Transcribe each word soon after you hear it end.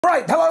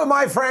Right, hello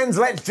my friends,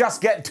 let's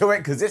just get to it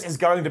because this is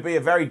going to be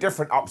a very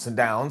different ups and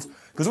downs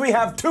because we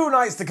have 2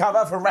 nights to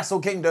cover from Wrestle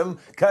Kingdom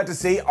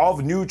courtesy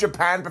of New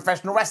Japan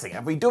Professional Wrestling.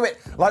 If we do it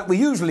like we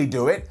usually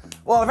do it,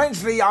 well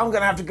eventually I'm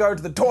going to have to go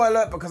to the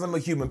toilet because I'm a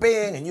human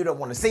being and you don't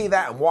want to see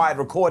that, and why I'd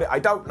record it I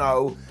don't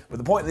know, but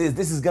the point is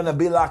this is going to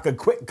be like a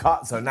quick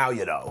cut, so now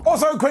you know.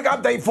 Also, quick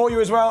update for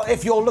you as well,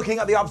 if you're looking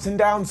at the ups and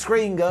downs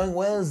screen going,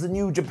 where's the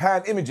New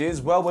Japan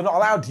images? Well, we're not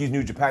allowed to use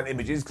New Japan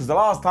images because the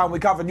last time we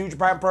covered New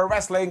Japan Pro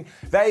Wrestling,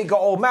 they got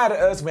all mad at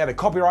us and we had a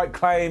copyright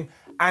claim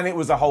and it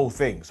was a whole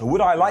thing. So would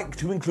I like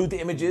to include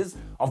the images?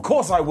 Of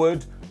course I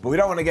would, but we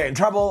don't want to get in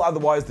trouble,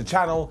 otherwise the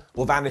channel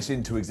will vanish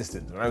into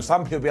existence. I know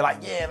some people be like,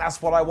 yeah,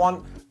 that's what I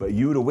want, but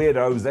you the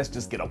weirdos, let's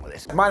just get on with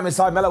it. My name is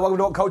Simon Miller, welcome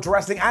to WhatCulture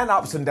Wrestling and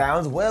Ups and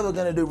Downs, where we're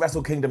going to do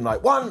Wrestle Kingdom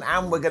Night 1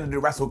 and we're going to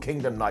do Wrestle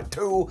Kingdom Night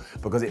 2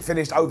 because it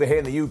finished over here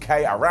in the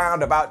UK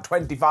around about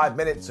 25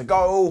 minutes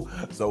ago.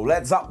 So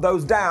let's up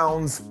those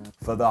downs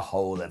for the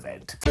whole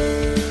event.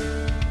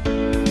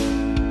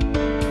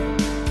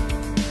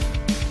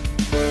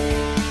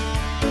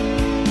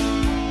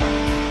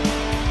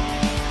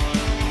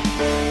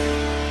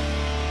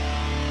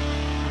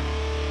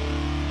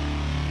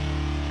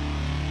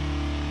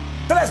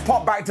 So let's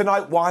pop back to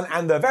night 1,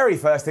 and the very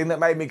first thing that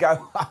made me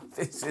go,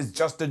 this is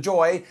just a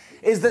joy,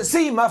 is that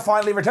CIMA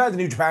finally returned to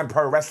New Japan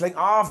Pro Wrestling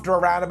after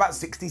around about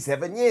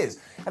 67 years.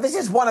 And this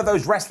is one of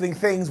those wrestling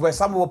things where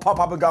someone will pop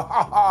up and go,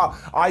 ha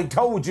ha, I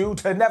told you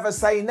to never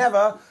say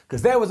never,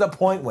 because there was a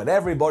point when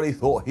everybody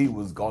thought he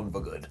was gone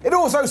for good. It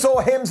also saw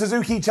him,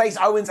 Suzuki, Chase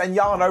Owens and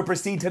Yano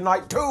proceed to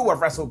night 2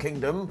 of Wrestle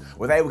Kingdom,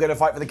 where they were going to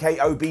fight for the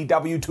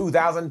KOBW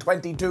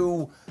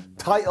 2022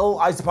 title,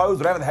 I suppose,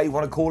 whatever the hell you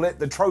want to call it,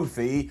 the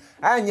trophy.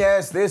 And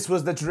yes, this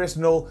was the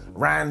traditional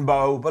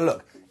Rambo, but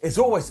look, it's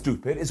always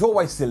stupid, it's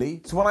always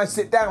silly, so when I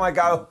sit down I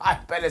go, I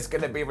bet it's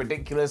gonna be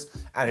ridiculous,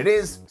 and it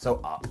is, so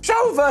up.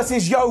 Show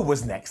versus Yo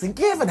was next, and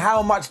given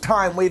how much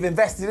time we've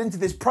invested into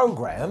this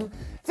program,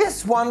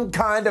 this one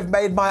kind of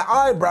made my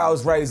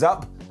eyebrows raise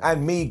up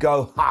and me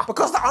go, ha.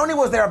 Because not only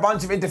was there a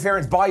bunch of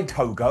interference by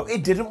Togo,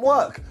 it didn't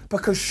work.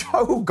 Because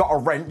Sho got a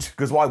wrench,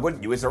 because why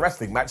wouldn't you? It's a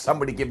wrestling match,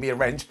 somebody give me a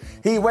wrench.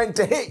 He went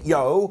to hit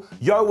Yo,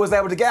 Yo was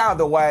able to get out of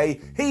the way,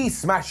 he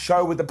smashed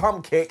Sho with the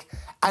pump kick,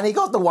 and he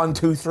got the 1,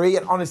 2, 3,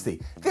 and honestly,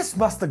 this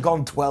must have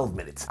gone 12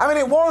 minutes. I mean,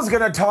 it was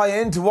gonna tie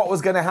into what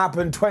was gonna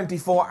happen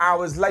 24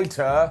 hours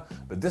later,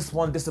 but this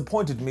one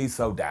disappointed me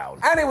so down.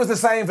 And it was the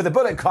same for the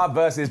Bullet Club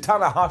versus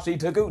Tanahashi,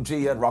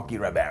 Taguchi, and Rocky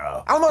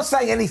Romero. I'm not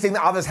saying anything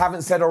that others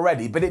haven't said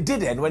already, but it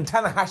did end when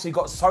Tanahashi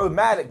got so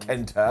mad at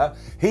Kenta,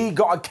 he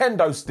got a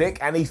kendo stick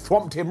and he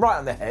thwomped him right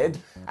on the head,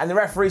 and the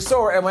referee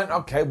saw it and went,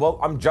 okay, well,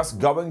 I'm just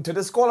going to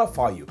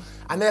disqualify you.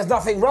 And there's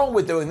nothing wrong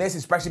with doing this,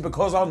 especially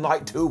because on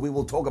night 2, we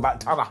will talk about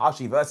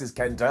Tanahashi versus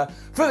Kenta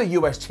for the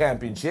US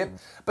Championship.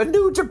 But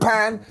New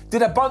Japan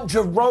did a bunch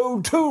of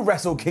Road to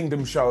Wrestle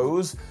Kingdom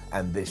shows,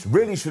 and this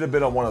really should have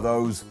been on one of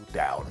those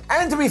down.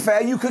 And to be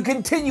fair, you could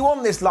continue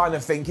on this line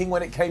of thinking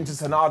when it came to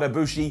Sanada,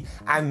 Bushi,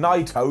 and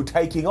Naito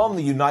taking on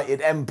the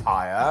United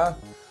Empire.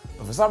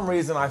 But for some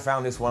reason, I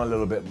found this one a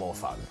little bit more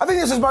fun. I think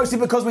this was mostly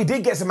because we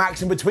did get some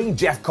action between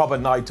Jeff Cobb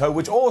and Naito,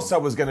 which also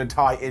was going to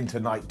tie into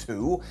night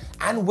 2.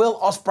 And Will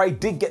Ospreay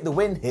did get the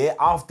win here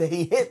after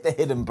he hit the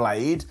hidden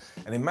blade.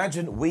 And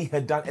imagine we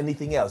had done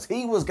anything else.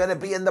 He was going to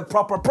be in the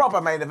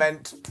proper main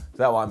event.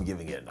 So I'm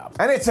giving it an up.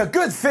 And it's a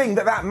good thing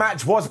that that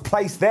match was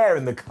placed there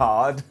in the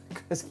card,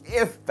 because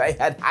if they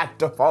had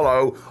to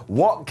follow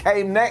what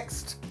came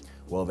next,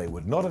 well, they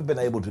would not have been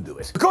able to do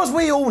it. Because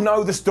we all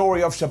know the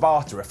story of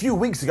Shibata. A few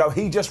weeks ago,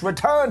 he just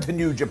returned to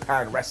New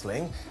Japan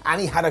Wrestling, and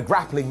he had a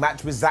grappling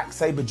match with Zack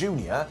Sabre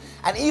Jr.,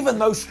 and even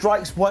though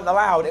strikes weren't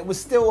allowed, it was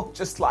still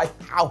just like,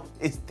 how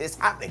is this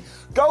happening?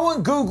 Go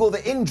and Google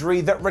the injury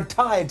that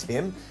retired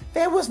him.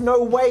 There was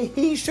no way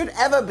he should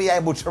ever be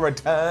able to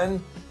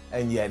return.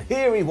 And yet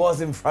here he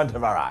was in front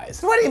of our eyes.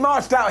 So when he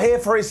marched out here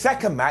for his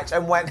second match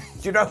and went,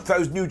 you know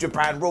those New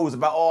Japan rules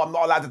about, oh, I'm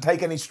not allowed to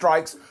take any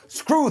strikes,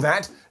 screw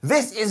that,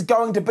 this is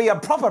going to be a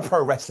proper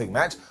pro wrestling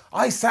match,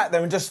 I sat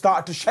there and just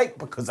started to shake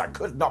because I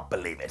could not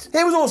believe it.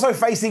 He was also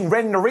facing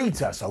Ren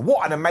Narita, so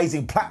what an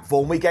amazing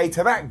platform we gave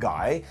to that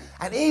guy.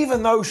 And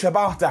even though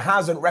Shibata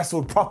hasn't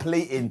wrestled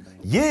properly in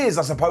years,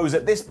 I suppose,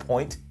 at this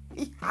point,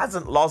 he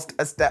hasn't lost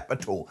a step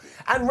at all.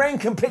 And Ren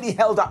completely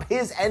held up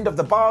his end of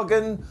the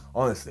bargain.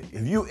 Honestly,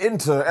 if you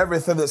enter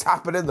everything that's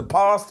happened in the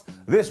past,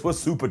 this was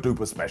super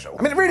duper special.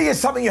 I mean, it really is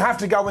something you have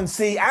to go and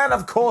see. And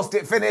of course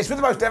it finished with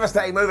the most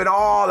devastating move in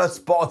all of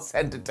sports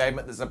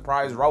entertainment, the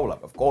surprise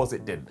roll-up. Of course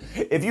it didn't.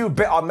 If you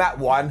bit on that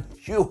one,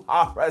 you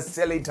are a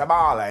silly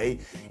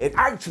tamale. It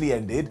actually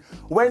ended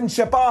when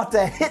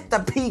Shibata hit the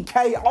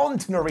PK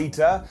onto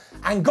Narita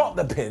and got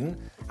the pin.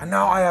 And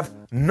now I have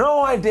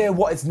no idea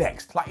what is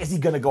next. Like, is he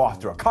going to go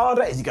after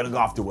Okada? Is he going to go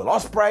after Will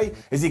Ospreay?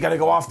 Is he going to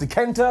go after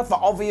Kenta for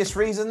obvious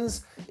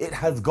reasons? It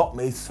has got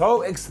me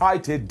so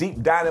excited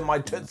deep down in my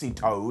Tootsie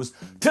Toes,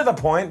 to the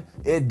point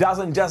it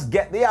doesn't just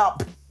get the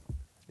up,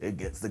 it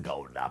gets the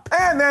golden up.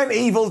 And then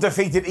Evil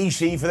defeated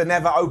Ishii for the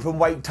never open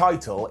weight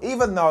title,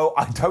 even though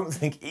I don't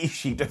think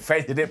Ishii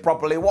defended it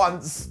properly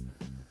once.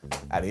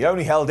 and he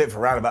only held it for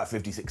around about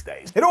 56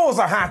 days. It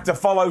also had to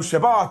follow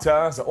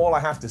Shibata, so all I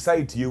have to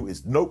say to you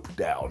is nope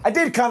down. I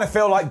did kind of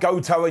feel like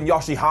Goto and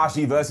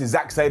Yoshihashi versus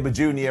Zack Sabre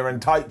Jr.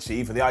 and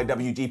Taichi for the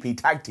IWGP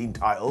Tag Team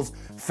titles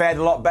fared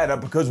a lot better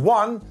because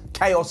one,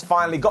 Chaos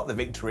finally got the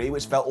victory,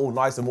 which felt all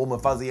nice and warm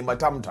and fuzzy in my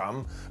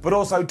tum-tum, but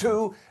also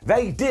two,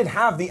 they did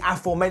have the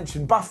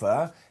aforementioned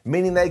buffer,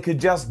 meaning they could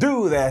just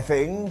do their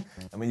thing.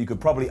 I mean, you could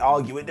probably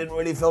argue it didn't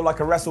really feel like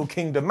a Wrestle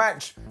Kingdom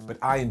match, but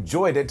I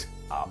enjoyed it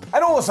up.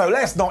 And also,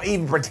 let's not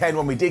even pretend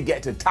when we did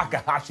get to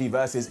Takahashi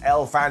versus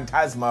El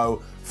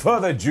Phantasmo for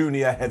the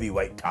junior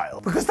heavyweight title.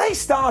 Because they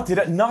started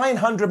at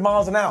 900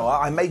 miles an hour,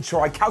 I made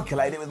sure I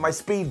calculated it with my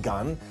speed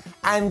gun,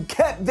 and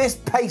kept this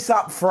pace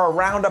up for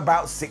around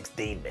about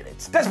 16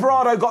 minutes.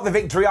 Desperado got the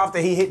victory after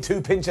he hit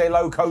two Pinche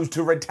Locos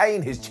to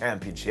retain his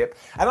championship,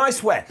 and I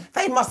swear,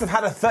 they must have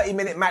had a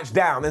 30-minute match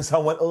down, and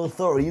someone went, oh,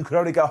 sorry, you could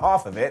only go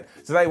half of it.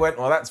 So they went,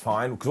 well, that's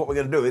fine, because what we're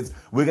gonna do is,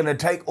 we're gonna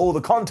take all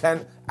the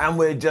content, and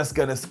we're just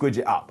gonna squidge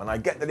it up. And I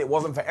get that it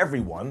wasn't for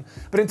everyone,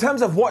 but in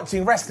terms of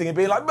watching wrestling and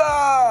being like,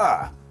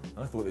 bah!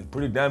 I thought it was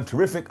pretty damn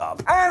terrific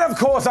up. And of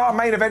course, our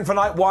main event for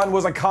night one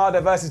was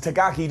Okada versus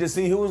Takagi to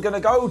see who was going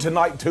to go to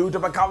night two to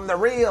become the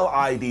real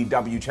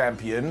IDW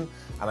champion.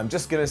 And I'm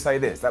just going to say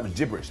this, that was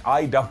gibberish,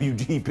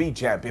 IWGP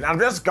champion. I'm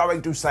just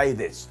going to say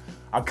this,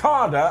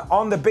 Okada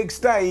on the big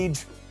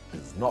stage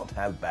does not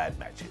have bad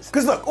matches.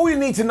 Because look, all you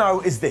need to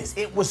know is this,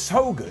 it was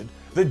so good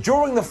that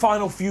during the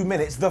final few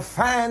minutes, the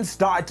fans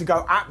started to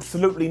go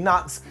absolutely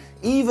nuts,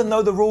 even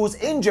though the rules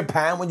in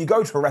Japan when you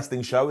go to a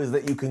wrestling show is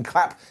that you can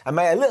clap and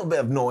make a little bit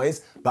of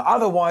noise, but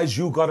otherwise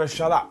you gotta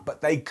shut up.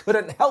 But they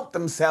couldn't help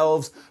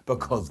themselves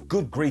because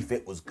good grief,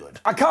 it was good.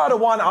 Okada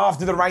won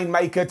after the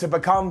Rainmaker to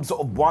become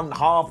sort of one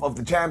half of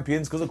the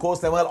champions, because of course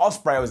then when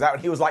Ospreay was out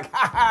and he was like,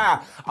 ha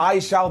ha, I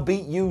shall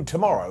beat you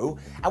tomorrow.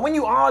 And when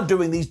you are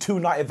doing these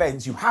two-night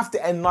events, you have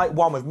to end night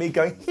one with me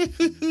going,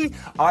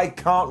 I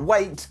can't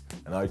wait.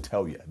 And I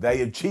tell you,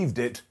 they achieved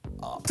it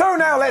up. So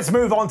now let's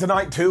move on to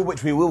night two,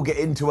 which we will get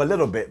into a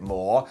little bit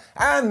more.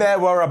 And there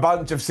were a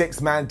bunch of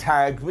six-man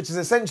tags, which is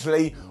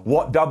essentially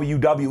what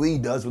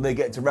WWE does when they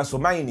get to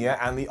WrestleMania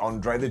and the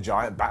Andre the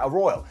Giant Battle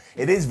Royal.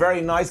 It is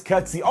very nice,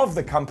 courtesy of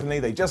the company.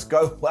 They just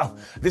go, well,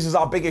 this is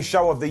our biggest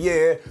show of the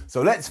year,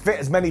 so let's fit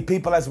as many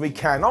people as we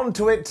can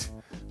onto it.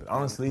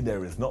 Honestly,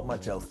 there is not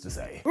much else to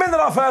say. Then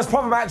our first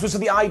proper match was for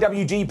the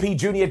IWGP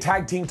Junior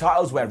Tag Team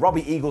titles, where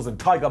Robbie Eagles and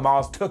Tiger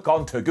Mask took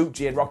on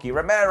Taguchi and Rocky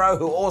Romero,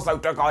 who also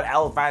took on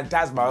El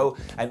Phantasmo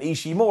and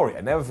Ishimori.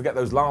 And never forget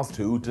those last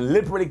two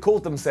deliberately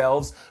called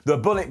themselves the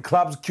Bullet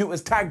Club's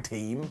cutest tag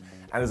team.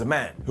 And as a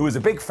man who is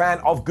a big fan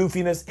of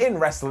goofiness in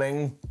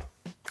wrestling,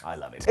 I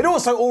love it. It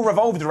also all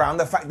revolved around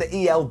the fact that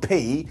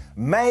ELP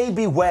may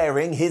be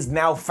wearing his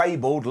now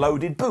fabled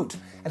loaded boot.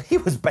 And he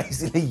was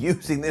basically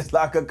using this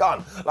like a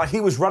gun. Like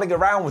he was running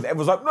around with it.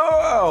 Everyone was like,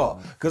 no,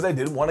 because they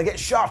didn't want to get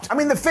shot. I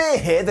mean, the fear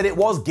here that it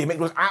was gimmicked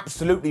was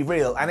absolutely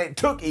real, and it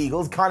took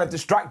Eagles kind of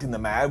distracting the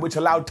man, which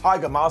allowed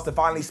Tiger Mask to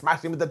finally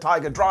smash him with the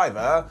Tiger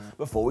Driver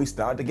before we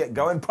started to get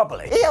going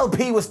properly.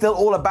 ELP was still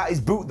all about his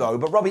boot though,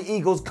 but Robbie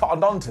Eagles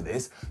cottoned on to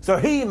this, so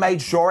he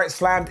made sure it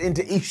slammed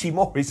into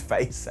Ishimori's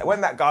face. And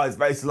when that guy's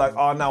basically like,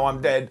 oh no,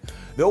 I'm dead,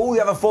 all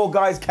the other four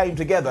guys came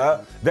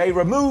together, they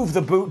removed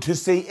the boot to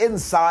see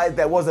inside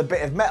there was a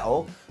bit of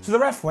metal, so the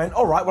ref went,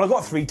 all right, well, I've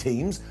got three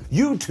teams,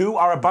 you two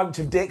are a bunch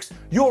of dicks,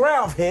 you're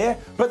out of here,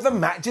 but the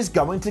match is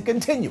going to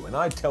continue. And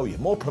I tell you,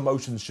 more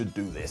promotions should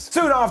do this.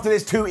 Soon after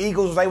this, two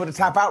Eagles was able to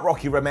tap out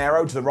Rocky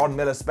Romero to the Ron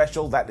Miller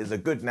special, that is a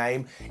good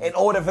name, in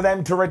order for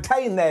them to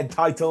retain their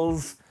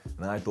titles.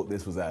 And I thought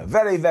this was a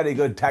very, very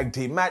good tag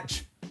team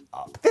match.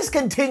 This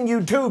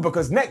continued too,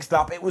 because next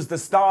up it was the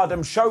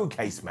Stardom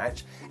Showcase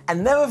match,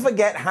 and never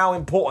forget how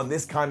important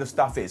this kind of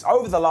stuff is.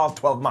 Over the last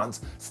 12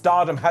 months,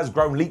 Stardom has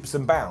grown leaps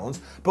and bounds,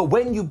 but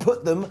when you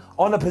put them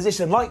on a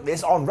position like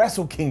this on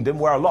Wrestle Kingdom,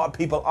 where a lot of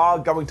people are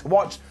going to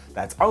watch,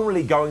 that's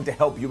only going to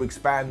help you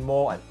expand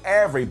more, and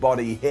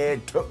everybody here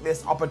took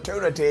this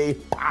opportunity,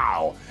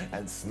 pow,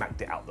 and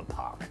smacked it out the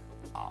park.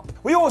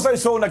 We also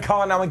saw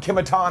Nakano and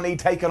Kimitani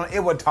take on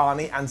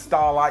Iwatani and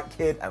Starlight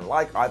Kid, and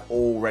like I've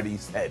already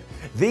said,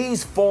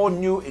 these four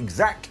knew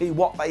exactly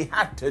what they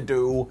had to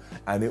do,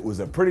 and it was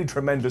a pretty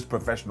tremendous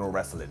professional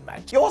wrestling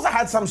match. You also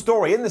had some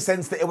story in the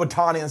sense that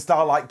Iwatani and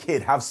Starlight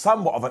Kid have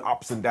somewhat of an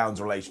ups and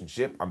downs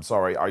relationship. I'm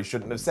sorry, I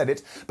shouldn't have said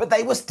it, but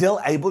they were still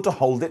able to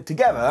hold it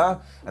together,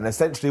 and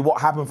essentially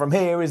what happened from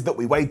here is that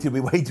we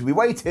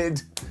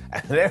waited,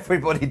 and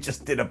everybody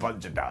just did a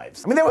bunch of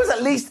dives. I mean, there was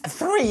at least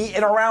 3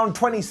 in around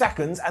 20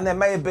 seconds, and there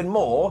may have been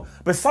more,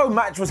 but so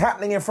much was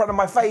happening in front of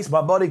my face,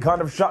 my body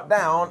kind of shut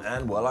down,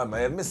 and well, I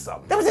may have missed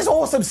some. There was this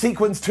awesome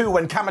sequence too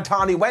when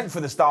Kamitani went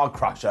for the Star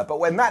Crusher, but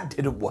when that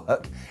didn't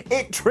work,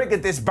 it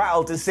triggered this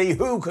battle to see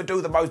who could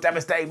do the most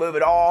devastating move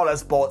in all of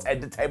sports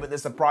entertainment, the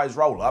surprise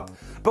roll-up.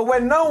 But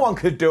when no one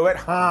could do it,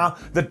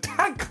 the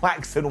tag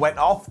klaxon went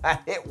off, and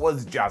it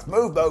was just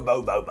move, move,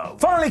 move, move, move.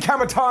 Finally,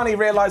 Kamitani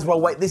realized,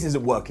 well, wait, this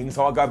isn't working,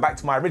 so I'll go going back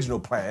to my original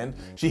plan,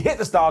 she hit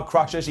the Star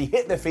Crusher, she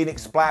hit the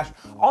Phoenix Splash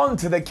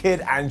onto the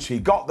Kid, and she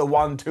got the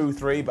 1, 2,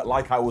 3. But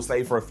like I will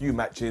say for a few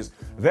matches,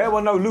 there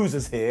were no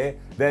losers here.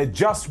 There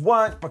just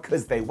weren't,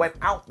 because they went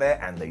out there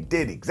and they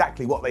did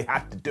exactly what they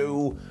had to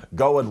do.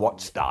 Go and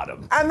watch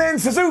Stardom. And then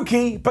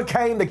Suzuki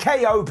became the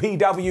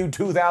KOPW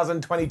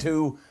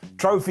 2022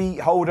 trophy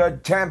holder,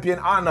 champion.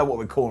 I don't know what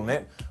we're calling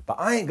it, but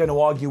I ain't gonna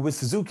argue with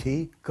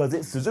Suzuki, because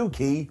it's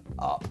Suzuki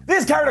up.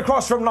 This carried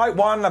across from night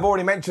 1. I've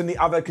already mentioned the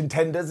other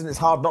contenders, and it's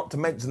hard not to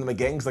mention them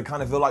again, because I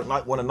kind of feel like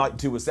night 1 and night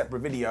 2 were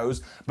separate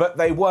videos, but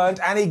they weren't,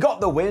 and he got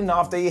the win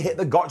after he hit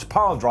the Gotch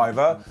pile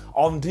driver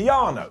onto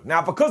Yano.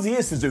 Now, because he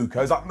is Suzuki,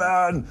 I was like,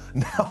 man,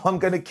 now I'm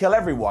gonna kill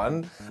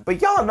everyone. But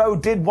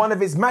Yano did one of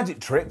his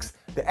magic tricks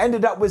that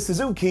ended up with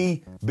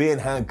Suzuki being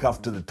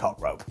handcuffed to the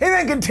top rope. He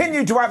then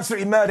continued to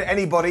absolutely murder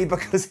anybody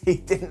because he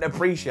didn't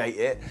appreciate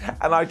it,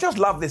 and I just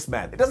love this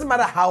man. It doesn't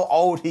matter how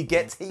old he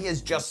gets, he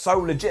is just so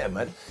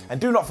legitimate.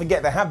 And do not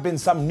forget, there have been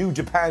some New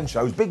Japan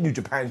shows, big New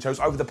Japan shows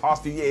over the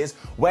past few years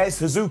where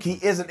Suzuki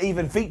isn't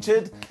even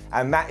featured,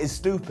 and that is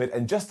stupid.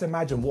 And just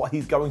imagine what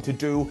he's going to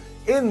do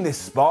in this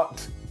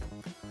spot.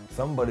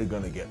 Somebody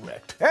gonna get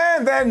wrecked.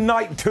 And then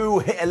night 2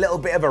 hit a little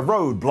bit of a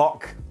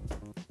roadblock.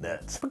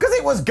 Because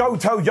it was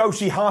Goto,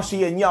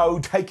 Yoshihashi and Yo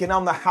taking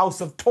on the House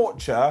of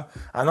Torture,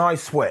 and I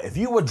swear, if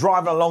you were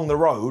driving along the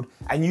road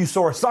and you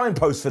saw a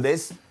signpost for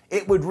this,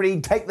 it would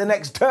read, take the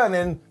next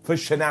turn-in for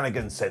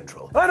Shenanigans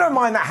Central. I don't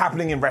mind that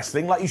happening in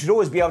wrestling, like you should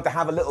always be able to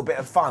have a little bit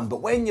of fun, but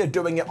when you're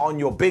doing it on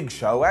your big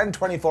show and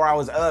 24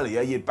 hours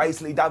earlier, you'd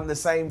basically done the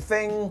same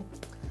thing.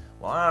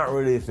 Well, I don't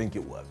really think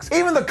it works.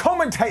 Even the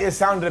commentators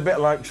sounded a bit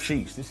like,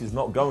 sheesh, this is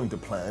not going to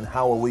plan.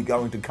 How are we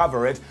going to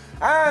cover it?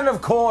 And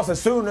of course,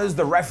 as soon as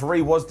the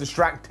referee was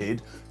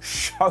distracted,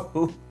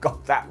 Sho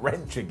got that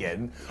wrench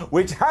again,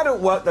 which hadn't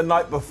worked the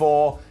night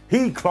before.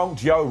 He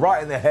clonked Yo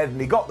right in the head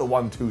and he got the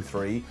 1, 2,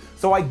 3.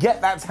 So I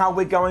get that's how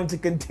we're going to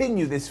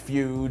continue this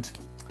feud.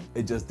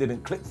 It just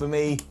didn't click for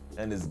me,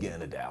 and it's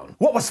getting it down.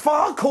 What was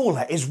far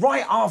cooler is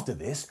right after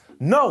this,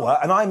 Noah,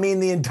 and I mean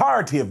the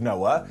entirety of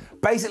Noah,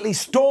 basically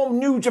stormed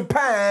New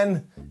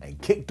Japan and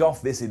kicked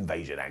off this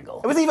invasion angle.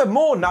 It was even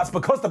more nuts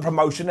because the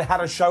promotion had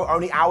a show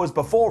only hours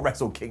before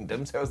Wrestle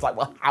Kingdom, so it was like,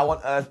 well, how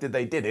on earth did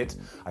they did it?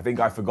 I think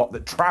I forgot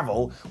that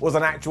travel was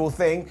an actual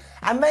thing.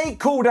 And they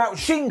called out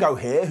Shingo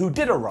here, who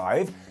did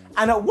arrive,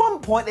 and at one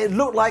point it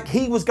looked like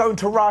he was going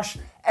to rush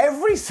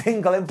every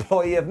single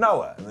employee of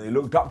Noah. And then he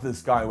looked up to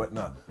this guy and went,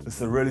 no, this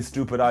is a really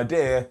stupid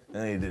idea,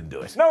 and he didn't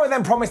do it. Noah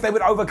then promised they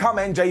would overcome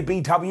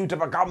NJPW to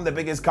become the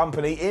biggest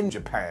company in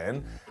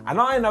Japan.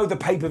 And I know the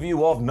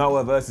pay-per-view of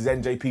Noah versus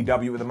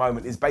NJPW at the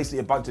moment is basically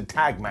a bunch of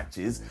tag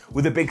matches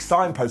with a big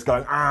signpost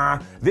going,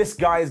 this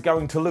guy is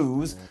going to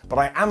lose, but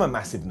I am a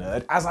massive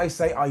nerd. As I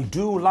say, I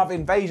do love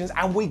invasions,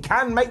 and we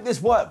can make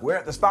this work. We're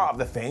at the start of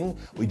the thing.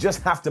 We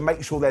just have to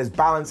make sure there's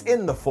balance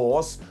in the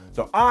force.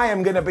 So I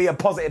am gonna be a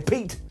positive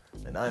Pete,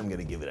 and I'm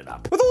gonna give it an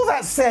up. With all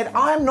that said,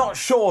 I'm not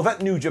sure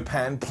that New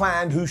Japan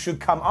planned who should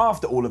come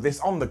after all of this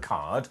on the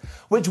card,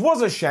 which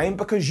was a shame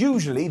because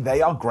usually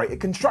they are great at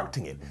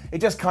constructing it.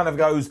 It just kind of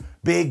goes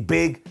big,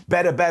 big,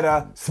 better,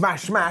 better,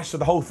 smash, smash, so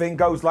the whole thing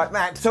goes like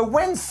that. So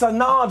when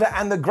Sanada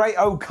and the Great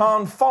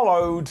Okan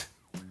followed,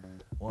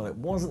 well, it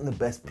wasn't the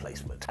best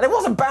placement. And it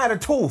wasn't bad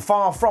at all,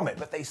 far from it,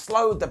 but they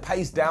slowed the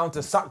pace down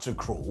to such a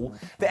crawl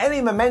that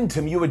any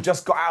momentum you had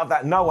just got out of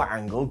that Noah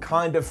angle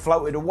kind of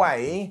floated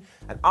away.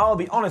 And I'll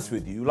be honest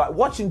with you, like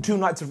watching 2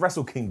 nights of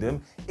Wrestle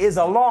Kingdom is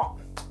a lot,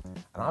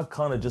 and I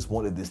kind of just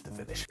wanted this to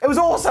finish. It was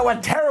also a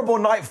terrible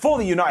night for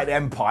the United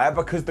Empire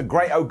because the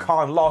Great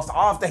Okan lost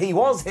after he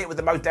was hit with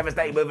the most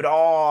devastating move in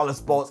all of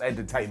sports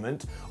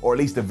entertainment, or at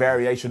least a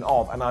variation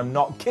of, and I'm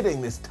not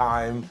kidding this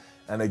time.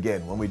 And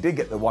again, when we did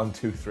get the 1,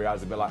 2, 3, I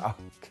was a bit like,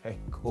 okay,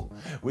 cool.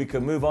 We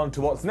can move on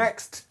to what's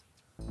next.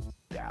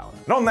 Down.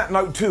 And on that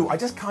note too, I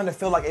just kind of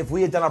feel like if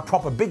we had done a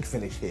proper big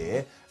finish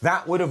here,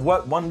 that would have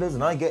worked wonders,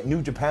 and I get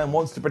New Japan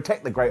wants to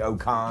protect the Great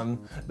Okan,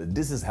 but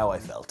this is how I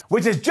felt.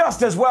 Which is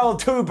just as well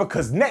too,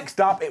 because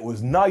next up it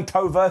was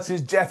Naito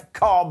versus Jeff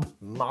Cobb.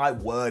 My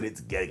word,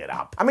 it's getting it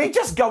up. I mean,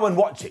 just go and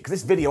watch it, because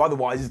this video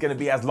otherwise is going to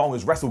be as long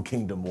as Wrestle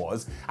Kingdom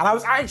was, and I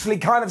was actually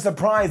kind of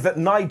surprised that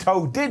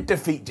Naito did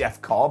defeat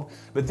Jeff Cobb,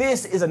 but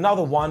this is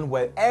another one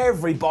where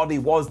everybody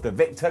was the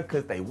victor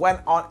because they went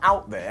on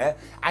out there,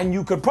 and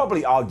you could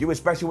probably argue,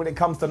 especially when it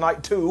comes to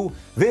night 2,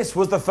 this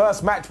was the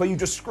first match where you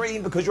just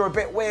scream because you're a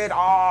bit weird.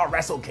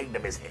 Wrestle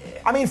Kingdom is here.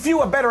 I mean,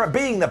 few are better at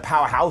being the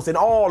powerhouse in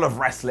all of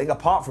wrestling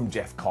apart from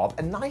Jeff Cobb,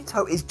 and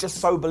Naito is just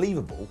so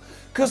believable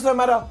because no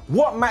matter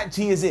what match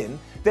he is in,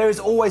 there is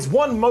always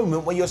one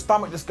moment where your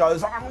stomach just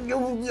goes,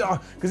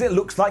 because it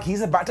looks like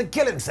he's about to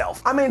kill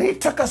himself. I mean, he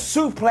took a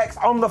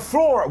suplex on the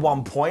floor at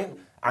one point,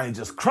 and it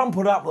just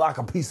crumpled up like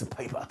a piece of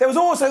paper. There was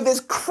also this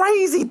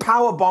crazy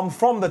powerbomb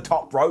from the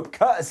top rope,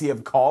 courtesy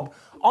of Cobb,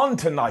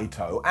 onto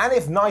Naito, and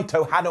if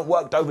Naito hadn't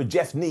worked over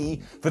Jeff's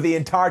knee for the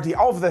entirety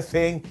of the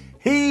thing,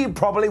 he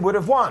probably would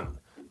have won.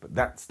 But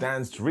that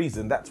stands to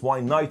reason. That's why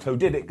Naito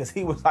did it, because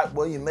he was like,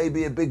 well, you may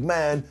be a big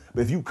man,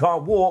 but if you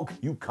can't walk,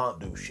 you can't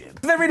do shit.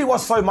 But there really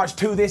was so much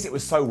to this. It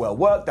was so well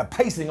worked. The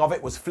pacing of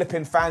it was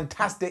flipping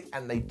fantastic,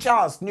 and they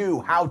just knew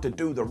how to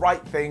do the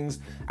right things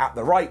at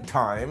the right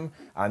time.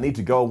 I need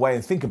to go away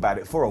and think about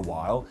it for a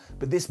while,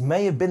 but this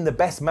may have been the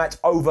best match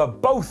over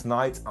both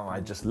nights.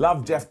 I just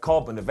love Jeff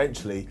Cobb, and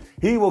eventually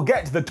he will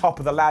get to the top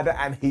of the ladder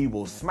and he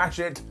will smash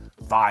it.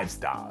 5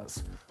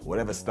 stars.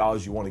 Whatever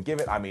stars you want to give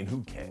it, I mean,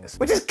 who cares?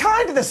 Which is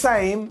kind of the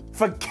same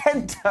for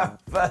Kenta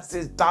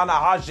versus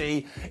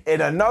Tanahashi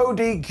in a no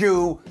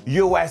DQ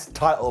US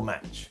title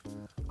match.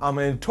 I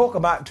mean, talk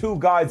about two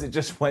guys that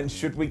just went,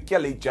 should we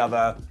kill each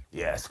other?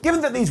 Yes.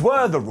 Given that these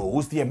were the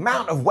rules, the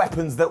amount of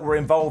weapons that were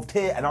involved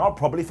here, and I'll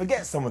probably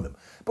forget some of them,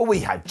 but we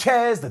had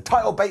chairs, the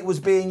title bait was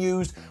being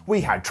used, we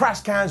had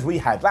trash cans, we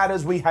had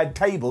ladders, we had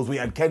tables, we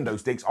had kendo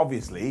sticks,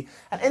 obviously,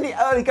 and in the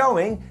early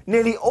going,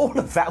 nearly all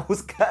of that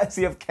was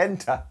courtesy of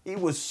Kenta. He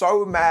was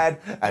so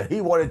mad, and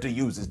he wanted to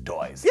use his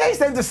toys. The Ace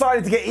then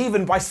decided to get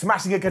even by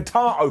smashing a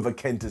guitar over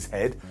Kenta's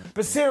head,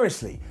 but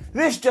seriously,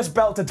 this just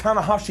built to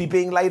Tanahashi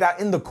being laid out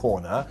in the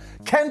corner.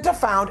 Kenta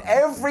found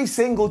every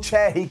single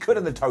chair he could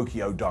in the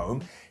Tokyo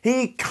Dome.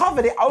 He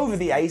covered it over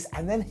the Ace,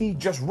 and then he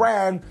just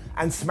ran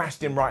and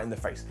smashed him right in the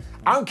face.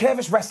 I don't care if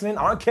it's wrestling,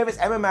 I don't care if it's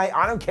MMA,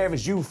 I don't care if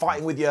it's you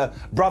fighting with your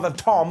brother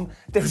Tom.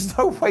 There's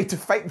no way to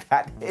fake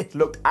that. It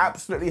looked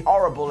absolutely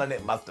horrible, and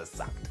it must have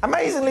sucked.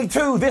 Amazingly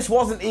too, this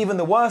wasn't even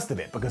the worst of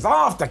it, because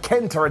after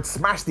Kenta had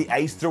smashed the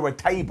Ace through a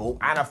table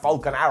and a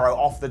Falcon Arrow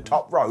off the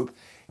top rope,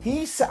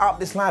 he set up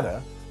this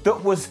ladder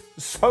that was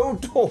so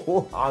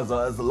tall.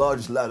 It's the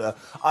largest ladder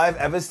I've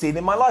ever seen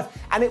in my life.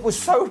 And it was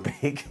so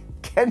big,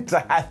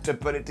 Kenta had to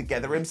put it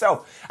together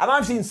himself. And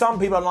I've seen some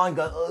people online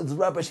go, oh, it's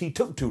rubbish, he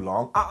took too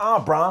long.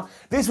 Bruh.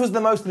 This was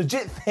the most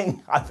legit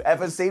thing I've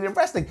ever seen in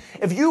wrestling.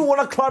 If you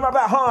want to climb up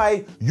that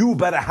high, you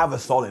better have a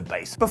solid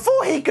base.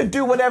 Before he could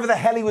do whatever the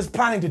hell he was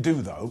planning to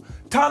do though,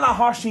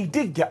 Tanahashi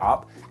did get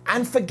up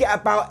and forget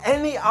about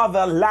any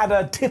other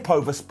ladder tip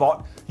over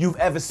spot you've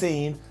ever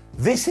seen.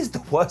 This is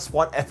the worst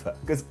one ever,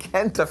 because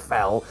Kenta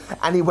fell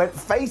and he went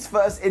face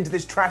first into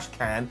this trash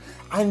can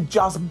and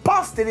just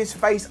busted his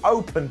face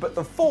open. But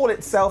the fall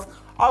itself,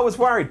 I was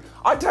worried.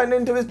 I turned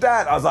into his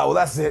dad. I was like, well,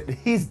 that's it.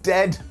 He's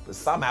dead. But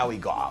somehow he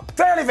got up.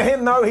 Fairly for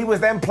him, though, he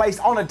was then placed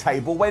on a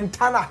table when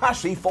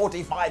Tanahashi,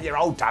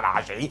 45-year-old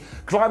Tanahashi,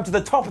 climbed to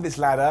the top of this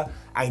ladder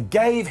and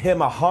gave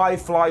him a high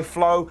fly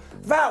flow.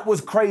 That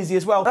was crazy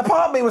as well. A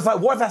part of me was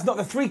like, what if that's not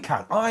the 3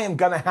 count? I am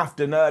going to have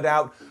to nerd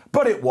out.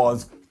 But it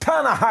was.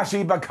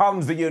 Tanahashi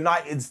becomes the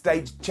United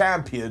States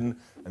champion,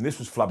 and this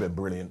was flubbing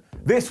brilliant.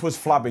 This was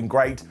flubbing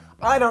great.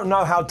 I don't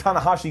know how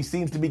Tanahashi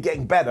seems to be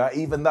getting better,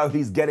 even though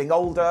he's getting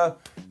older.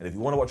 And if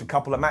you want to watch a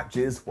couple of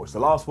matches, watch the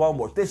last one,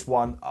 watch this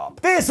one up.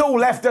 This all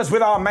left us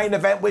with our main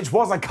event, which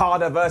was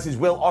Okada versus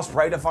Will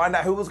Ospreay, to find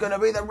out who was going to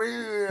be the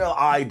real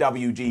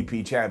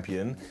IWGP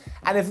champion.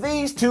 And if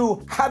these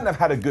two hadn't have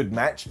had a good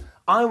match,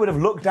 I would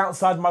have looked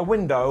outside my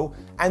window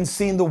and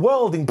seen the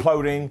world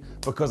imploding,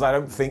 because I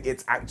don't think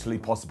it's actually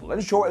possible.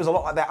 And sure, it was a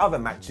lot like their other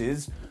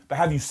matches, but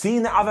have you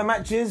seen their other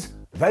matches?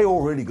 They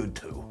all really good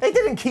too. They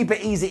didn't keep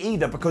it easy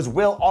either, because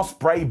Will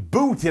Ospreay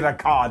booted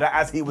Okada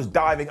as he was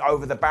diving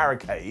over the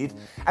barricade.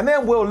 And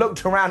then Will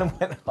looked around and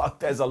went, oh,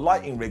 there's a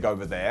lighting rig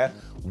over there.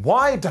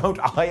 Why don't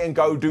I and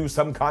go do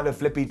some kind of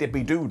flippy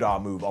dippy doo-dah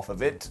move off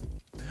of it?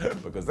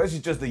 Because this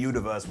is just the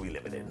universe we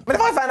live in. But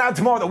if I found out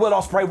tomorrow that Will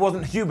Ospreay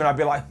wasn't human, I'd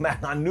be like, man,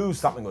 I knew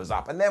something was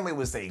up. And then we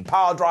were seeing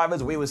power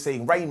drivers, we were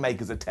seeing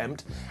Rainmaker's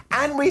attempt,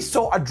 and we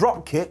saw a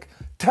drop kick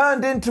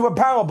turned into a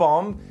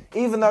powerbomb,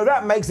 even though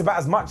that makes about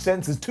as much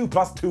sense as 2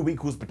 + 2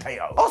 =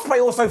 potato.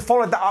 Ospreay also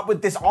followed that up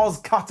with this Oz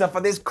cutter for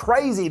this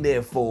crazy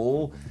near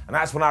fall, and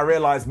that's when I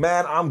realized,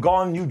 man, I'm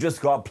gone, you just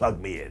gotta plug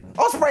me in.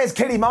 Ospreay has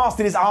clearly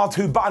mastered his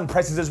R2 button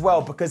presses as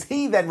well, because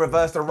he then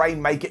reversed a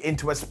Rainmaker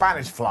into a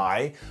Spanish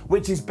fly,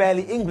 which is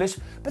barely English,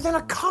 but then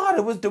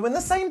Okada was doing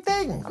the same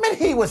thing. I mean,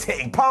 he was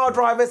hitting power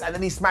drivers, and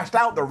then he smashed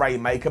out the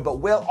Rainmaker, but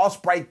Will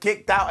Ospreay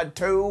kicked out at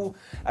 2,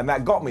 and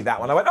that got me that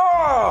one. I went,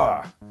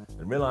 oh!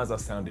 And realised I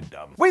sounded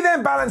dumb. We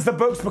then balanced the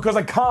books because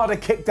Okada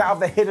kicked out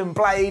of the hidden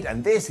blade,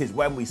 and this is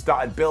when we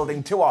started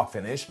building to our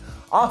finish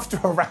after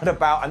around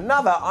about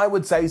another, I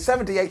would say,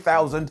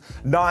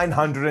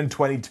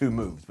 78,922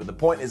 moves. But the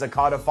point is,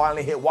 Okada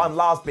finally hit one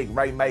last big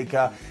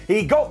Rainmaker.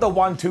 He got the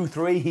 1, 2,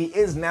 3. He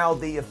is now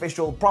the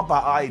official proper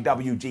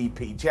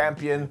IWGP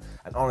champion.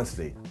 And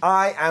honestly,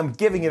 I am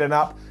giving it an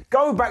up.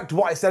 Go back to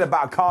what I said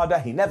about Okada,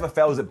 he never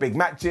fails at big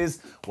matches.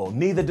 Well,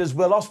 neither does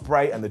Will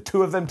Ospreay, and the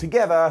two of them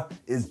together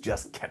is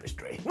just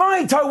chemistry.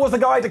 Naito was the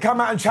guy to come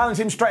out and challenge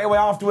him straight away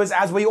afterwards,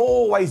 as we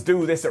always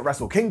do this at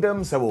Wrestle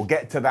Kingdom, so we'll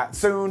get to that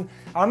soon.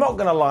 I'm not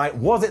gonna lie,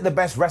 was it the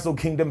best Wrestle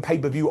Kingdom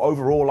pay-per-view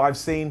overall I've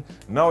seen?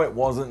 No, it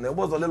wasn't. There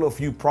was a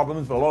few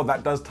problems, but a lot of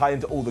that does tie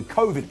into all the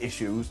COVID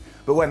issues.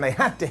 But when they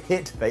had to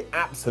hit, they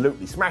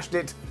absolutely smashed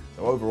it.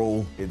 So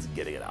overall, it's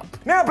getting it up.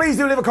 Now, please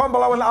do leave a comment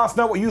below and let us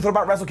know what you thought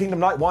about Wrestle Kingdom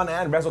Night 1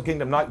 and Wrestle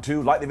Kingdom Night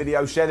 2. Like the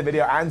video, share the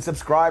video, and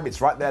subscribe.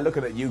 It's right there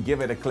looking at you. Give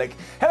it a click.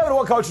 Head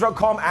over to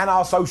WhatCulture.com and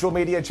our social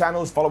media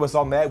channels. Follow us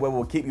on there where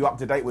we'll keep you up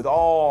to date with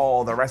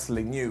all the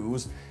wrestling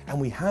news.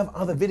 And we have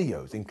other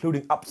videos,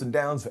 including ups and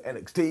downs for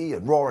NXT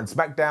and Raw and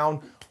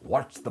SmackDown.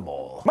 Watch them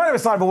all. My name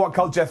is Simon from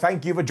WhatCulture.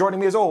 Thank you for joining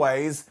me as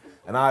always.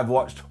 And I've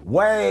watched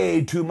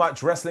way too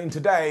much wrestling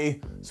today,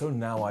 so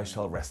now I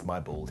shall rest my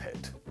bald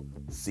head.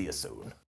 See you soon.